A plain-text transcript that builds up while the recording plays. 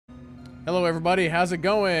Hello everybody, how's it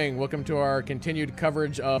going? Welcome to our continued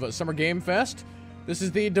coverage of Summer Game Fest. This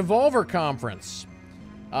is the Devolver Conference.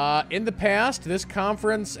 In the past, this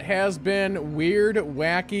conference has been weird,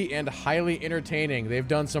 wacky, and highly entertaining. They've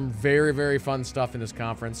done some very, very fun stuff in this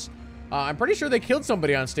conference. I'm pretty sure they killed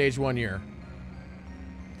somebody on stage one year.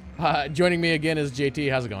 Joining me again is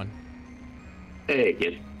JT. How's it going? Hey,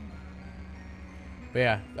 kid. But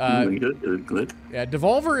yeah, good. Yeah,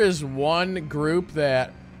 Devolver is one group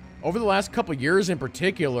that, over the last couple years in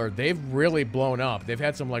particular, they've really blown up. They've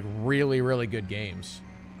had some like really, really good games.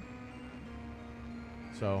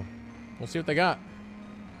 So, we'll see what they got.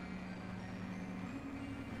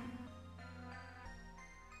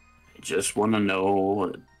 I just want to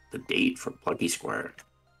know the date for Plucky Square.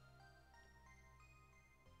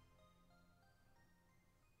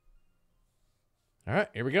 All right,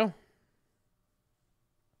 here we go.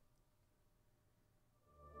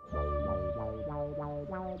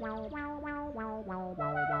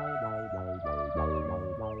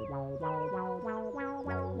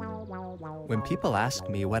 When people ask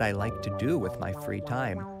me what I like to do with my free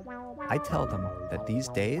time, I tell them that these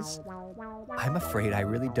days, I'm afraid I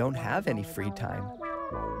really don't have any free time.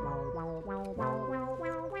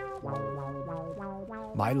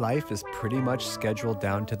 My life is pretty much scheduled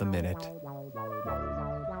down to the minute.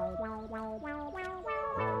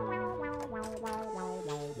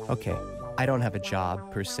 Okay, I don't have a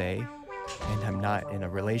job per se, and I'm not in a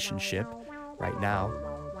relationship right now,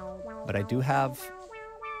 but I do have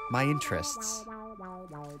my interests.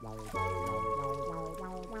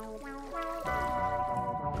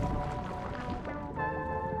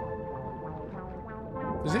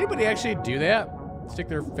 Does anybody actually do that? Stick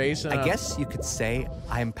their face in I guess you could say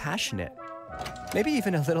I'm passionate, maybe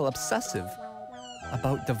even a little obsessive,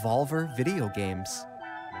 about Devolver video games.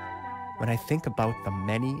 When I think about the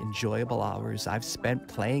many enjoyable hours I've spent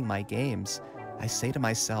playing my games, I say to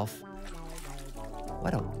myself,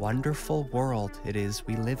 what a wonderful world it is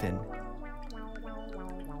we live in.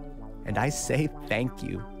 And I say thank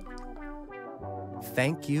you.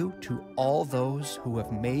 Thank you to all those who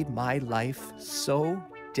have made my life so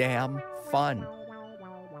damn fun.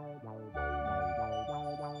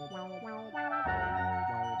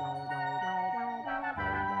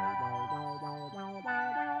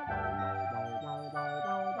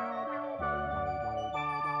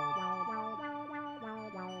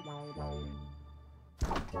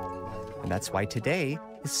 And that's why today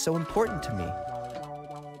is so important to me.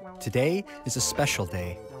 Today is a special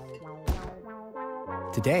day.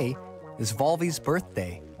 Today is Volvy's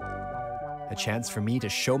birthday. A chance for me to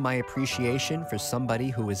show my appreciation for somebody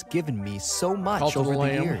who has given me so much over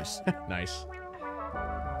the years. Nice.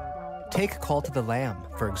 Take Call to the Lamb,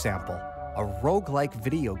 for example, a roguelike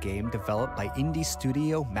video game developed by indie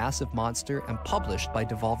studio Massive Monster and published by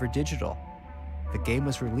Devolver Digital. The game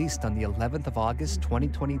was released on the 11th of August,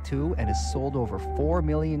 2022 and has sold over 4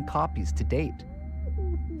 million copies to date.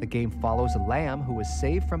 The game follows a lamb who is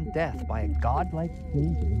saved from death by a godlike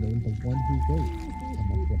stranger named the One Who Waits, and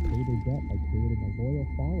must repay their debt by creating a loyal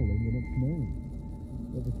following in its name.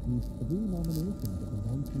 It received 3 nominations at the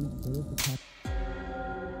 19th Players Academy.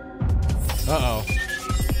 Uh-oh.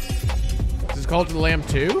 Is this Call to the Lamb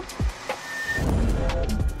 2?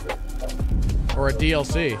 Or a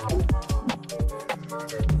DLC?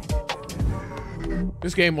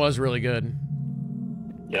 This game was really good.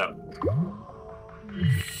 Yeah.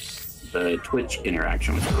 The Twitch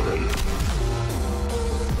interaction was great.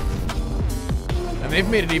 And they've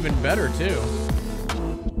made it even better, too.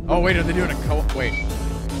 Oh, wait, are they doing a co-op? Wait.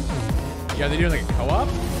 Yeah, they're doing like a co-op?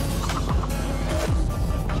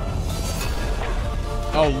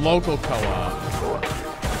 Oh, local co-op.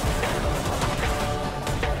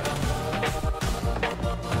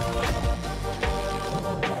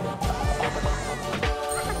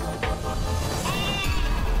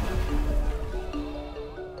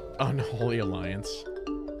 Unholy Alliance.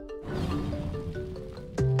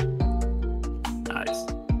 Nice.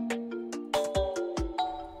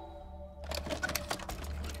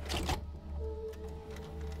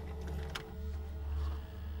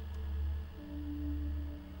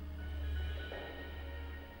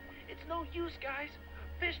 It's no use, guys.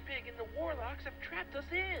 Fishpig and the Warlocks have trapped us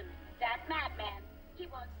in. That madman. He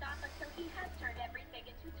won't stop until he has turned everything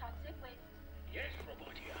into toxic waste. Yes,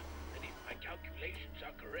 Robotia. And if my calculations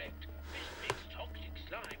are correct, Fishpig's toxic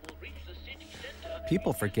slime will reach the city center.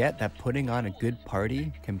 People forget that putting on a good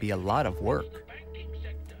party can be a lot of work.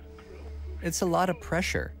 It's a lot of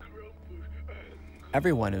pressure.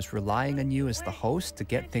 Everyone is relying on you as the host to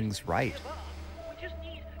get things right.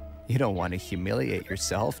 You don't want to humiliate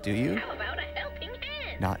yourself, do you? How about a helping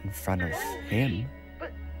hand? Not in front of him.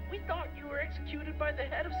 But we thought you were executed by the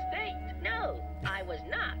head of state. No, I was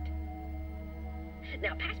not.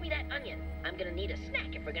 Now pass me that onion. I'm gonna need a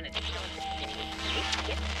snack if we're gonna eat on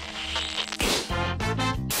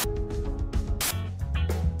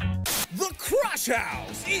The Crush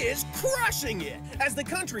House is crushing it as the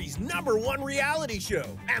country's #1 reality show.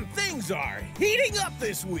 And things are heating up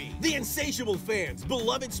this week. The insatiable fans,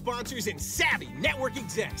 beloved sponsors, and savvy network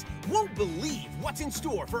execs won't believe what's in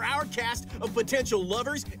store for our cast of potential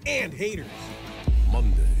lovers and haters.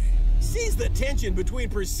 Monday sees the tension between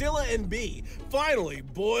Priscilla and B finally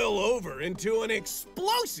boil over into an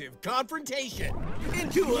explosive confrontation,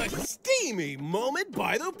 into a steamy moment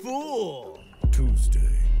by the pool. Tuesday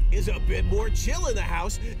is a bit more chill in the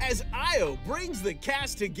house as Io brings the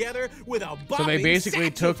cast together with a bopping So they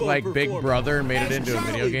basically took like Big Brother and made it into a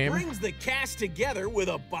video game? Brings the cast together with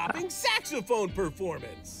a bopping saxophone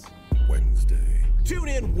performance. Wednesday. Tune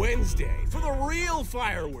in Wednesday for the real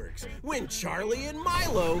fireworks when Charlie and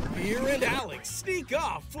Milo, Beer and Alex sneak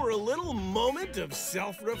off for a little moment of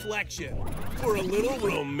self-reflection, for a little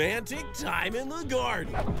romantic time in the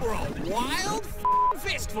garden, for a wild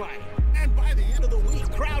fist fight. And by the end of the week,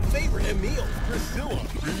 crowd favorite Emil, Priscilla,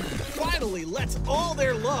 finally lets all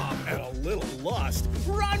their love and a little lust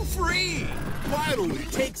run free. Finally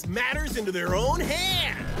takes matters into their own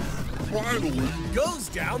hands. Finally goes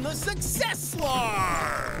down the success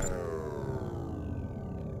slide.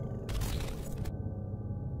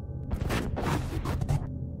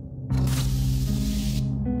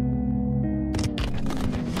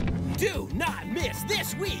 Do not miss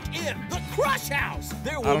this week in the Crush House.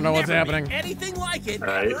 There will I don't know what's never be happening. anything like it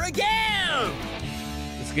Right. ever again.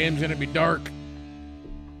 This game's gonna be dark.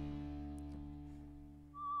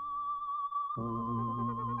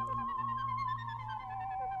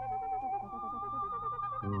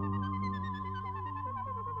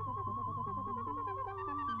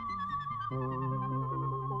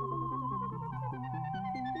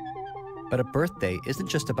 But a birthday isn't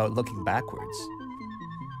just about looking backwards.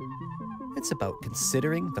 It's about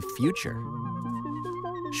considering the future.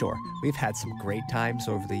 Sure, we've had some great times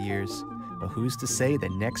over the years, but who's to say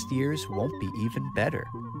that next year's won't be even better?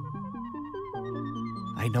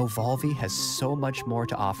 I know Volvi has so much more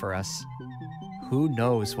to offer us. Who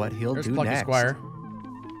knows what he'll There's do Plucky next? Squire.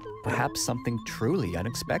 Perhaps something truly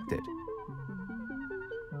unexpected.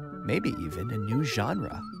 Maybe even a new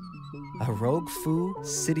genre. A rogue foo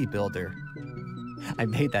city builder. I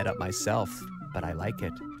made that up myself, but I like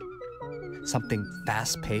it. Something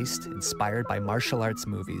fast-paced, inspired by martial arts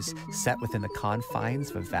movies, set within the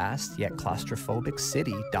confines of a vast yet claustrophobic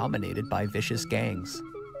city dominated by vicious gangs.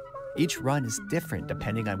 Each run is different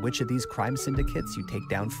depending on which of these crime syndicates you take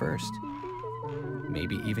down first.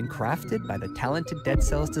 Maybe even crafted by the talented Dead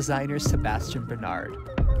Cells designer Sebastian Bernard.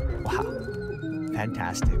 Wow,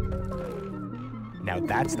 fantastic. Now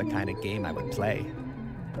that's the kind of game I would play.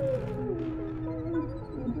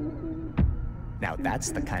 Now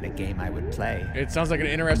that's the kind of game I would play. It sounds like an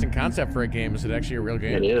interesting concept for a game. Is it actually a real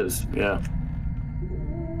game? It is, yeah.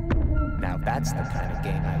 Now that's the kind of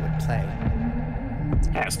game I would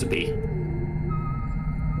play. Has to be.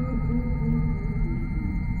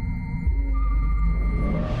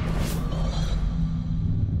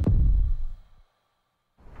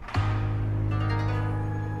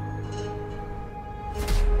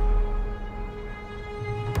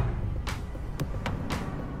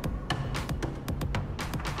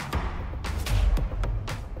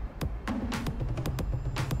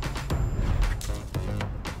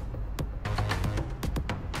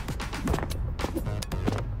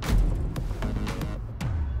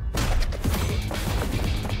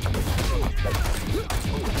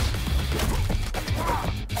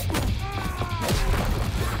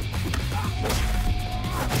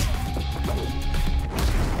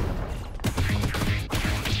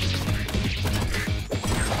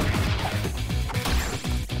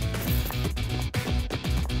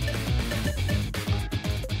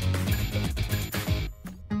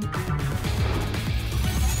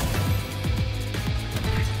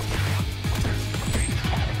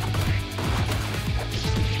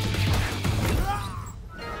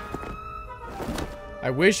 I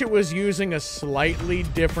wish it was using a slightly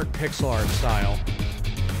different pixel art style.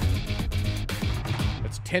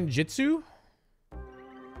 It's Tenjitsu?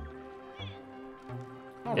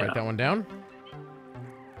 I'll write that one down.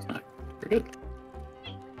 Very good.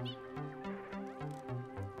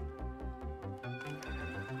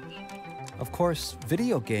 Of course,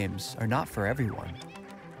 video games are not for everyone.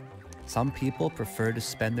 Some people prefer to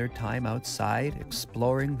spend their time outside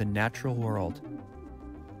exploring the natural world,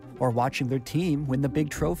 or watching their team win the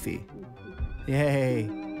big trophy. Yay!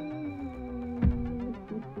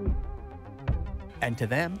 And to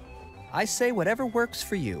them, I say whatever works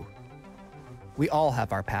for you. We all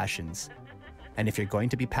have our passions. And if you're going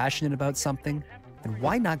to be passionate about something, then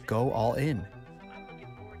why not go all in?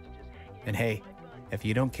 And hey, if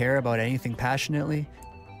you don't care about anything passionately,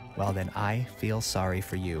 well then I feel sorry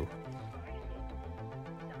for you.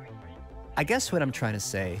 I guess what I'm trying to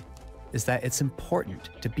say is that it's important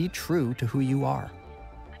to be true to who you are.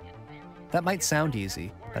 That might sound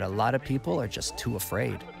easy, but a lot of people are just too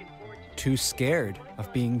afraid, too scared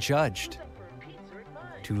of being judged,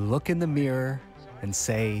 to look in the mirror and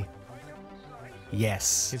say,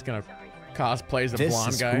 yes. He's gonna cosplay as a This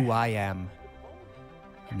blonde is guy. who I am.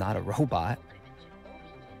 I'm not a robot.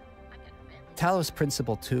 Talos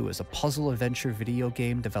Principle 2 is a puzzle adventure video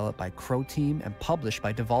game developed by Crow Team and published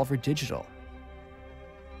by Devolver Digital.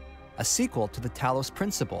 A sequel to the Talos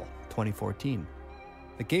Principle, 2014.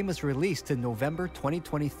 The game was released in November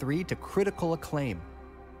 2023 to critical acclaim.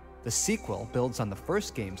 The sequel builds on the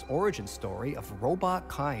first game's origin story of robot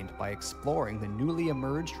kind by exploring the newly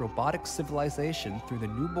emerged robotic civilization through the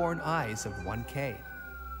newborn eyes of 1K.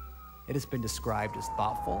 It has been described as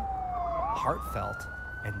thoughtful, heartfelt,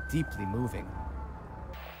 and deeply moving.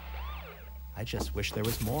 I just wish there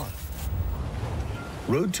was more.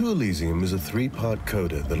 Road to Elysium is a 3-part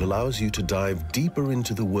coda that allows you to dive deeper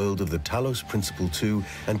into the world of the Talos Principle 2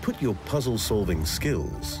 and put your puzzle-solving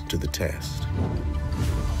skills to the test.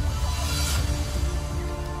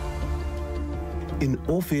 In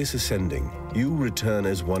Orpheus Ascending, you return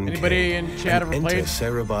as 1K Anybody in chat ever and enter played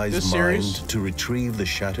Sarabai's this mind series? to retrieve the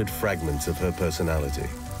shattered fragments of her personality.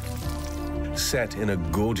 Set in a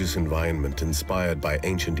gorgeous environment inspired by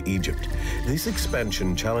ancient Egypt, this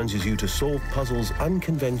expansion challenges you to solve puzzles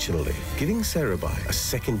unconventionally, giving Sarabai a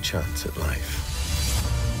second chance at life.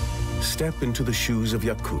 Step into the shoes of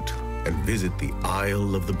Yakut and visit the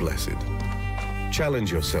Isle of the Blessed.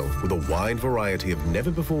 Challenge yourself with a wide variety of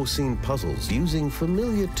never-before-seen puzzles using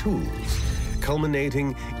familiar tools,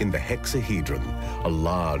 culminating in the Hexahedron, a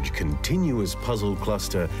large, continuous puzzle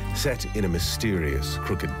cluster set in a mysterious,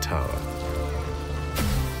 crooked tower.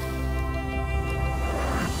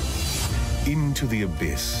 Into the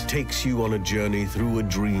Abyss takes you on a journey through a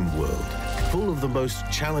dream world, full of the most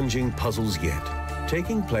challenging puzzles yet,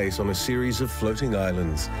 taking place on a series of floating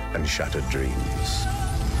islands and shattered dreams.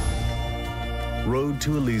 Road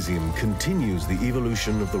to Elysium continues the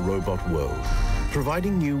evolution of the robot world,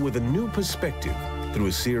 providing you with a new perspective through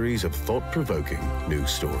a series of thought-provoking new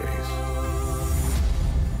stories.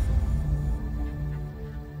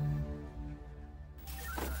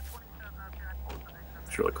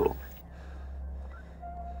 It's really cool.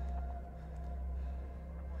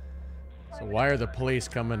 So why are the police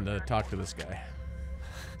coming to talk to this guy?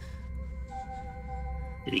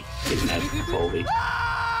 Did he kidnap Colby?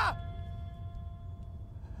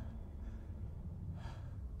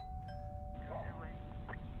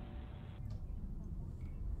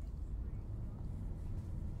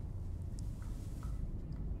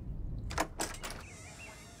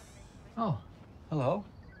 Oh, hello.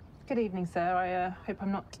 Good evening, sir. I hope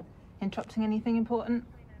I'm not interrupting anything important.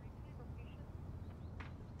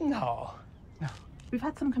 No. We've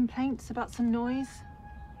had some complaints about some noise.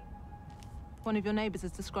 One of your neighbors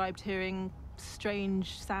has described hearing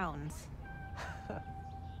strange sounds.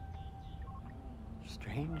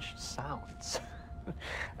 Strange sounds.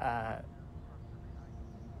 That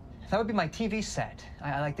would be my TV set.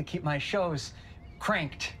 I like to keep my shows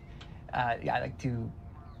cranked. I like to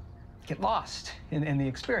get lost in the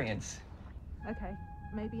experience. Okay,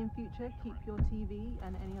 maybe in future, keep your TV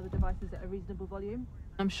and any other devices at a reasonable volume.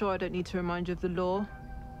 I'm sure I don't need to remind you of the law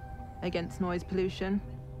against noise pollution.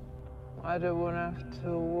 I don't want to have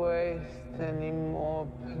to waste any more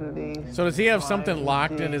police. So does he have something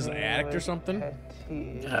locked in his attic or something?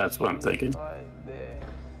 Yeah, that's what I'm thinking. Like this.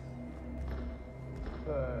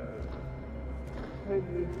 So, take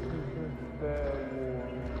this as a fair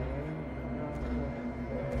warning.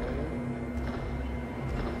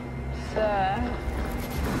 Sir.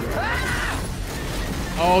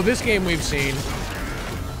 Oh, this game we've seen.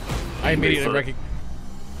 I immediately Bigfoot. recognize.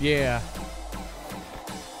 Yeah.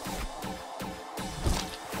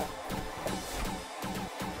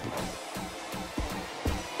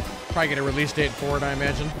 Probably get a release date for it, I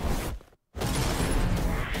imagine.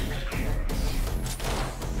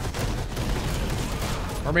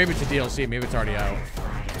 Or maybe it's a DLC, maybe it's already out.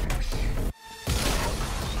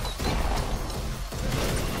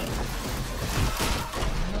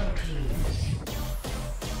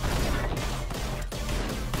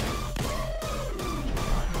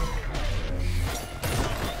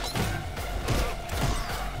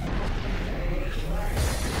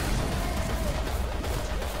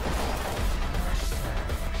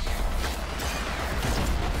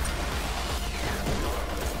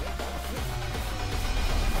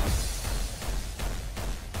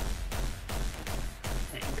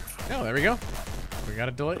 there we go. We got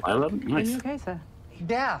a delay. I love it. Are Nice. you okay, sir?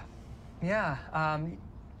 Yeah.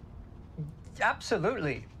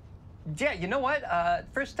 Absolutely. Yeah, you know what?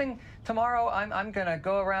 First thing tomorrow, I'm gonna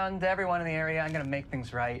go around to everyone in the area. I'm gonna make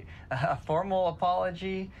things right. A formal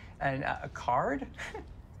apology and a card.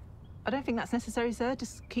 I don't think that's necessary, sir.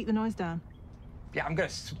 Just keep the noise down. Yeah, I'm gonna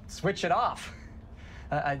switch it off.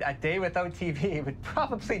 A day without TV would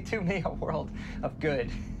probably do me a world of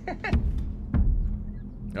good.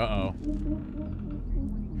 Uh-oh.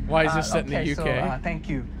 Why is this set in the UK? So, thank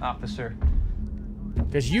you, officer.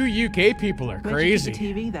 Because you UK people are crazy. Where'd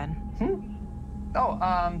you keep the TV then? Oh,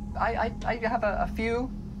 I have a few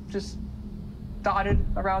just dotted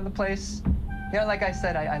around the place. You know, like I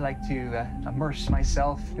said, I like to immerse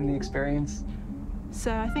myself in the experience.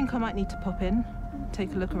 So I think I might need to pop in,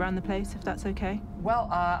 take a look around the place, if that's okay. Well,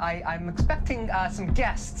 I'm expecting some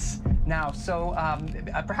guests now, so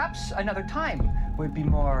perhaps another time would be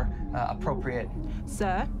more appropriate.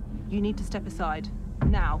 Sir, you need to step aside.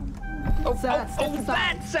 Now. Sir, step aside.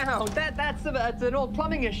 That sound! That's an old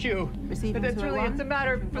plumbing issue. Receiving It's really, it's a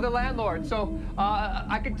matter for the landlord, so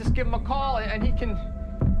I could just give him a call and he can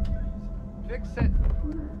fix it.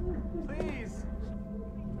 Please.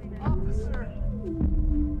 Officer.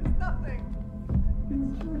 It's nothing.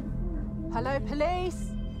 Hello,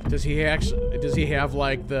 police? Does he have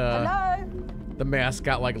like Hello? the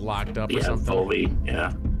mascot like locked up or Yeah, something? fully,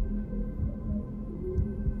 yeah.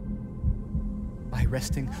 My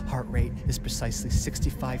resting heart rate is precisely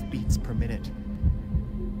 65 beats per minute.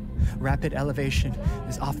 Rapid elevation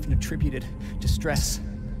is often attributed to stress.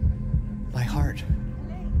 My heart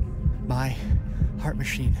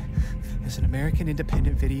machine is an American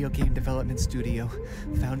independent video game development studio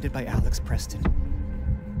founded by Alex Preston.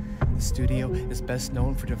 The studio is best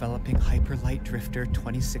known for developing Hyper Light Drifter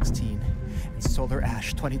 2016 and Solar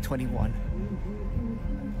Ash 2021.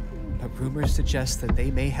 But rumors suggest that they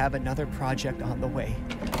may have another project on the way.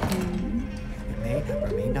 It may or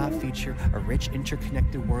may not feature a rich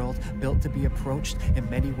interconnected world built to be approached in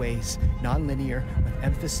many ways, non-linear, with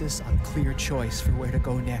emphasis on clear choice for where to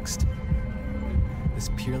go next. This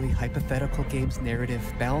purely hypothetical game's narrative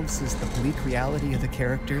balances the bleak reality of the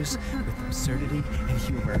characters with absurdity and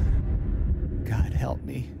humor. God help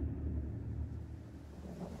me.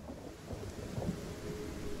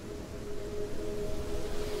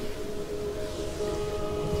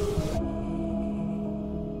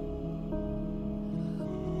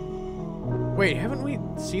 Wait, haven't we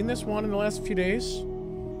seen this one in the last few days?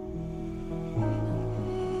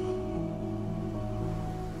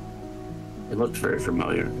 It looks very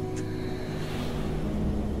familiar.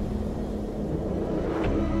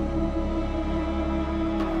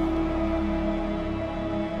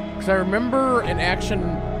 Because I remember an action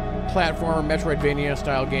platformer Metroidvania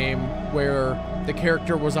style game where the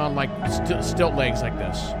character was on like stilt legs like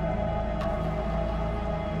this.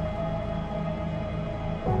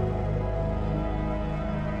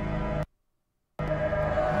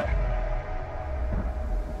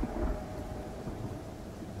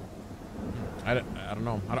 I don't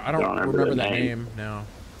know. I don't remember that name now.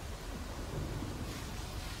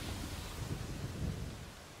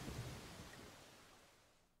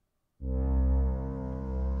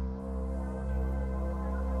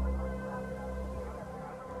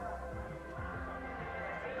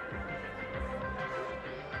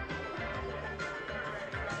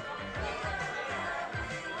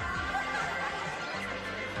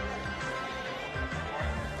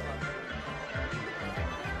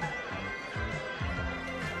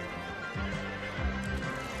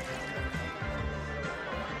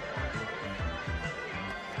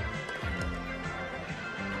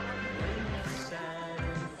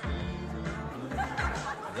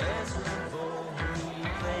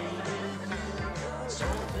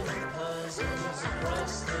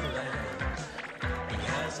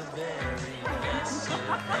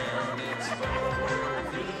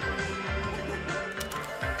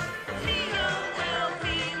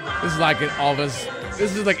 This is like all of his.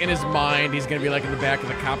 This is like in his mind. He's gonna be like in the back of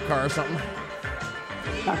the cop car or something.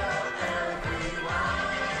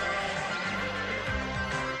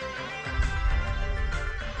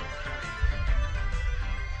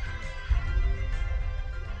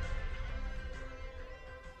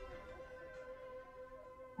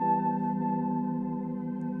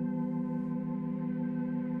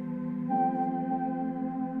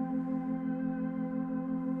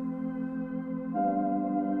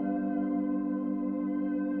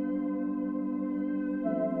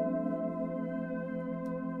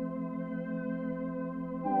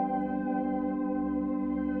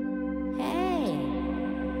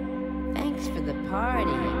 For the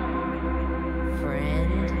party,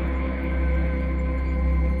 friend.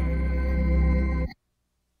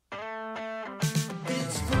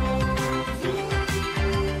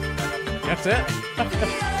 That's it.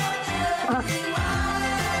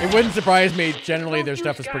 It wouldn't surprise me. Generally, their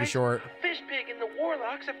stuff is pretty short. Fishpig and the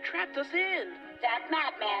Warlocks have trapped us in. That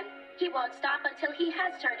madman. He won't stop until he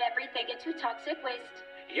has turned everything into toxic waste.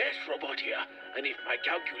 Yes, Robotia, and if my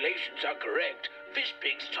calculations are correct,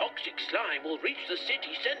 Fishpig's toxic slime will reach the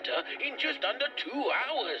city center in just under 2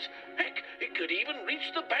 hours. Heck, it could even reach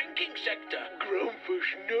the banking sector.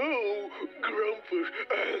 Grumpfish, no. Grumpfish,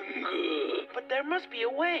 anger. But there must be a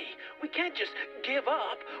way. We can't just give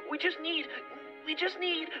up. We just need... How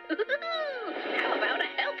about a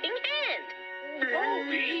helping hand?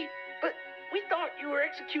 Volby? But we thought you were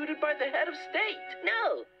executed by the head of state.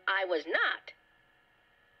 No, I was not.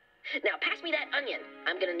 Now pass me that onion.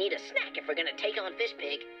 I'm gonna need a snack if we're gonna take on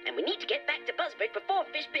Fishpig. And we need to get back to Buzzbridge before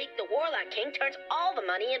Fishpig, the Warlock King, turns all the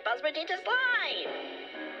money in Buzzbridge into slime.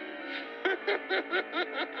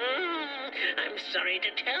 I'm sorry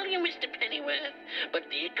to tell you, Mr. Pennyworth, but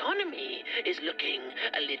the economy is looking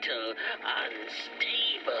a little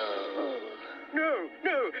unstable. No,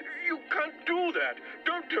 you can't do that.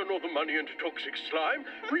 Don't turn all the money into toxic slime.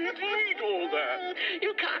 We need all that.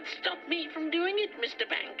 You can't stop me from doing it, Mr.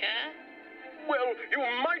 Banker. Well, you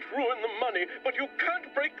might ruin the money, but you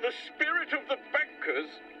can't break the spirit of the bankers.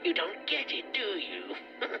 You don't get it, do you?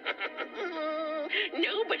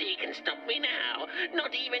 Nobody can stop me now,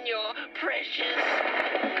 not even your precious...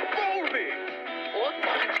 Volby! What?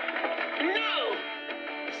 No!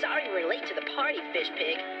 Sorry we're late to the party,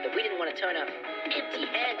 Fishpig, but we didn't want to turn up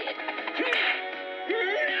empty-handed.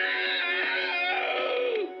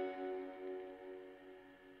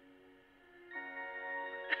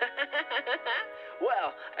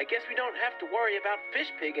 Well, I guess we don't have to worry about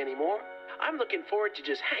Fishpig anymore. I'm looking forward to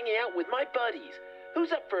just hanging out with my buddies.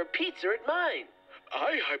 Who's up for a pizza at mine?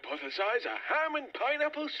 I hypothesize a ham and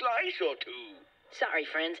pineapple slice or two. Sorry,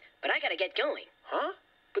 friends, but I gotta get going. Huh?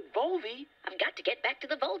 But Volby... I've got to get back to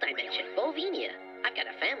the Vol Dimension, Volvinia. I've got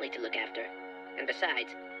a family to look after. And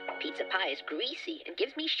besides, pizza pie is greasy and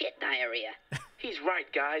gives me shit diarrhea. He's right,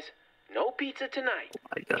 guys. No pizza tonight.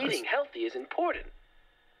 Eating healthy is important.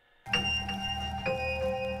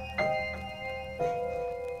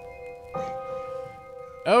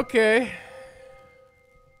 Okay.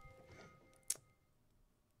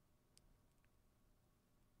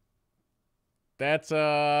 That's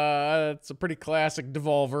a pretty classic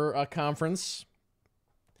Devolver conference.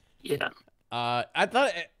 Yeah. I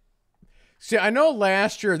thought. See, I know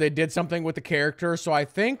last year they did something with the character, so I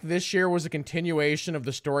think this year was a continuation of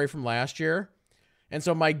the story from last year. And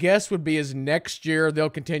so my guess would be is next year they'll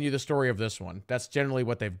continue the story of this one. That's generally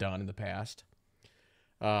what they've done in the past.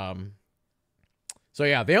 So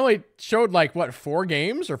yeah, they only showed like what 4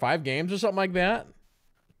 games or 5 games or something like that.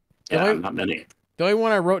 Yeah, not many. The only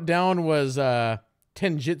one I wrote down was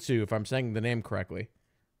Tenjitsu, if I'm saying the name correctly.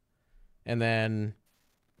 And then,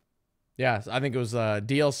 yeah, I think it was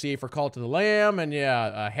DLC for Call to the Lamb, and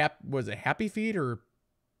yeah, was it Happy Feet or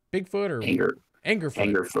Bigfoot or Angerfoot?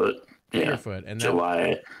 Angerfoot. Yeah. Angerfoot. And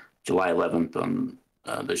July 11th on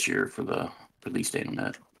this year for the release date on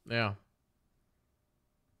that. Yeah.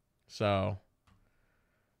 So,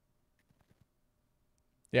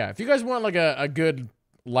 yeah, if you guys want like a good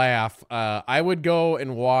laugh, I would go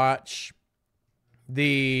and watch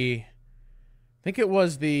I think it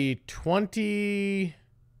was the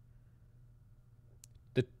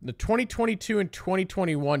 2022 and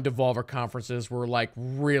 2021 Devolver conferences were like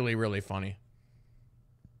really, really funny.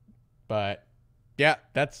 But yeah,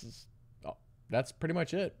 that's pretty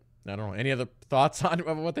much it. I don't know. Any other thoughts on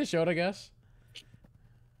what they showed, I guess?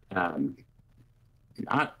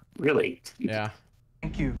 Not really. Yeah.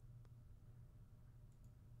 Thank you.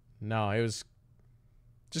 No, it was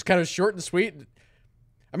just kind of short and sweet.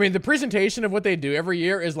 I mean, the presentation of what they do every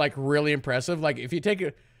year is like really impressive. Like if you take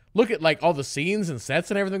a look at like all the scenes and sets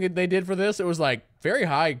and everything that they did for this, it was like very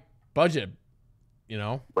high budget, you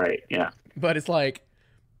know? Right, yeah. But it's like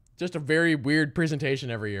just a very weird presentation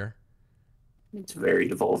every year. It's very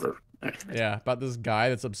Devolver. Yeah, about this guy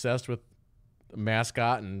that's obsessed with a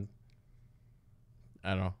mascot and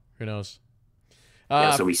I don't know. Who knows?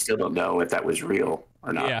 Yeah, so we still don't know if that was real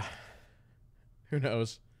or not. Yeah. Who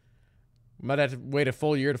knows? Might have to wait a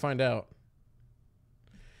full year to find out.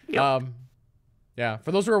 Yep. Yeah,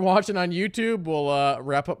 for those who are watching on YouTube, we'll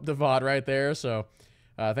wrap up the VOD right there. So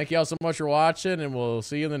thank you all so much for watching, and we'll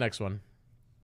see you in the next one.